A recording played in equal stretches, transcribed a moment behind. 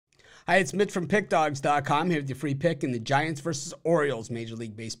Hi, it's Mitch from Pickdawgz.com here with your free pick in the Giants versus Orioles Major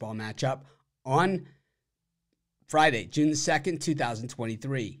League Baseball matchup on Friday, June the 2nd,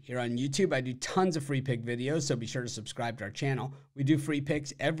 2023. Here on YouTube, I do tons of free pick videos, so be sure to subscribe to our channel. We do free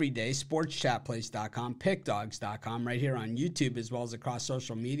picks every day, sportschatplace.com, pickdawgz.com, right here on YouTube, as well as across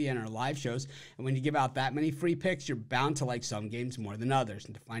social media and our live shows. And when you give out that many free picks, you're bound to like some games more than others.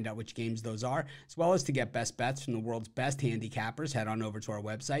 And to find out which games those are, as well as to get best bets from the world's best handicappers, head on over to our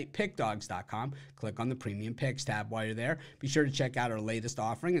website, pickdawgz.com. Click on the Premium Picks tab while you're there. Be sure to check out our latest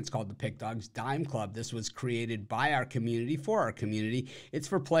offering. It's called the Pickdawgz Dime Club. This was created by our community, for our community. It's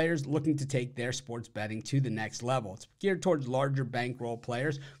for players looking to take their sports betting to the next level. It's geared towards larger bankroll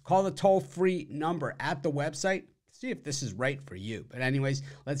players. Call the toll-free number at the website. See if this is right for you. But anyways,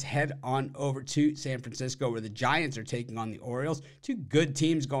 let's head on over to San Francisco, where the Giants are taking on the Orioles. Two good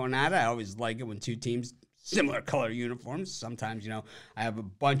teams going at it. I always like it when two teams similar color uniforms. Sometimes, I have a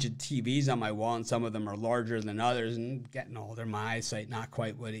bunch of TVs on my wall, and some of them are larger than others, and getting older, my eyesight not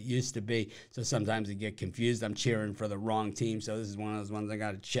quite what it used to be. So sometimes I get confused. I'm cheering for the wrong team. So this is one of those ones I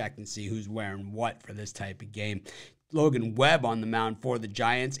got to check and see who's wearing what for this type of game. Logan Webb on the mound for the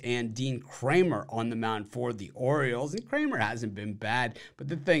Giants and Dean Kramer on the mound for the Orioles. And Kramer hasn't been bad, but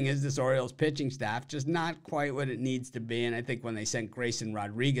the thing is, this Orioles pitching staff just not quite what it needs to be. And I think when they sent Grayson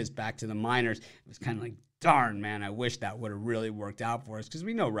Rodriguez back to the minors, it was kind of like, darn, man, I wish that would have really worked out for us, because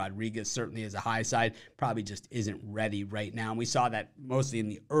we know Rodriguez certainly is a high side, probably just isn't ready right now. And we saw that mostly in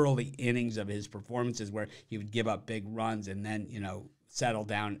the early innings of his performances, where he would give up big runs and then,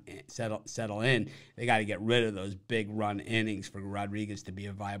 settle in. They got to get rid of those big run innings for Rodriguez to be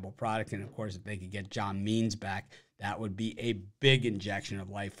a viable product. And of course, if they could get John Means back, that would be a big injection of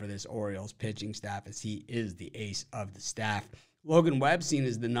life for this Orioles pitching staff, as he is the ace of the staff. Logan Webb seen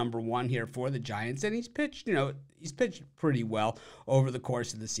as the #1 here for the Giants, and he's pitched pretty well over the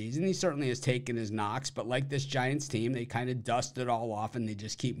course of the season. He certainly has taken his knocks, but like this Giants team, they kind of dust it all off and they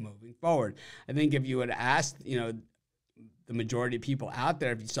just keep moving forward. I think if you had asked, the majority of people out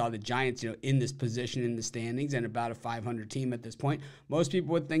there, if you saw the Giants, in this position in the standings and about a 500 team at this point, most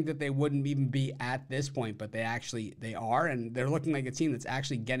people would think that they wouldn't even be at this point, but they are, and they're looking like a team that's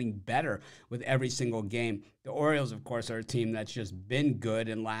actually getting better with every single game. The Orioles, of course, are a team that's just been good,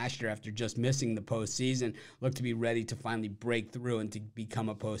 and last year, after just missing the postseason, looked to be ready to finally break through and to become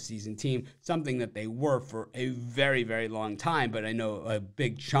a postseason team, something that they were for a very, very long time. But I know a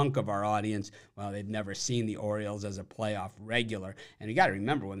big chunk of our audience, well, they've never seen the Orioles as a playoff regular. And you got to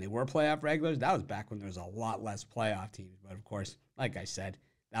remember, when they were playoff regulars, that was back when there was a lot less playoff teams. But of course, like I said,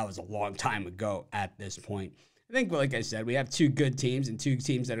 that was a long time ago at this point. I think, like I said, we have two good teams and two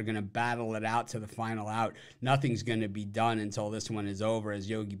teams that are going to battle it out to the final out. Nothing's going to be done until this one is over, as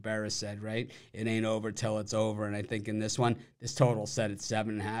Yogi Berra said, right? It ain't over till it's over. And I think in this one, this total set at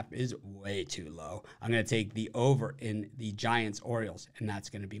 7.5 is way too low. I'm going to take the over in the Giants-Orioles, and that's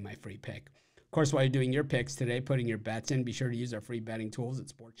going to be my free pick. Of course, while you're doing your picks today, putting your bets in, be sure to use our free betting tools at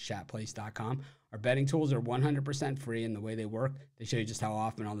sportschatplace.com. Our betting tools are 100% free, and the way they work, they show you just how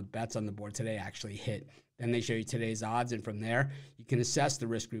often all the bets on the board today actually hit. Then they show you today's odds, and from there, you can assess the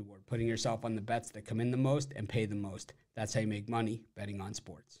risk-reward, putting yourself on the bets that come in the most and pay the most. That's how you make money betting on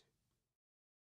sports.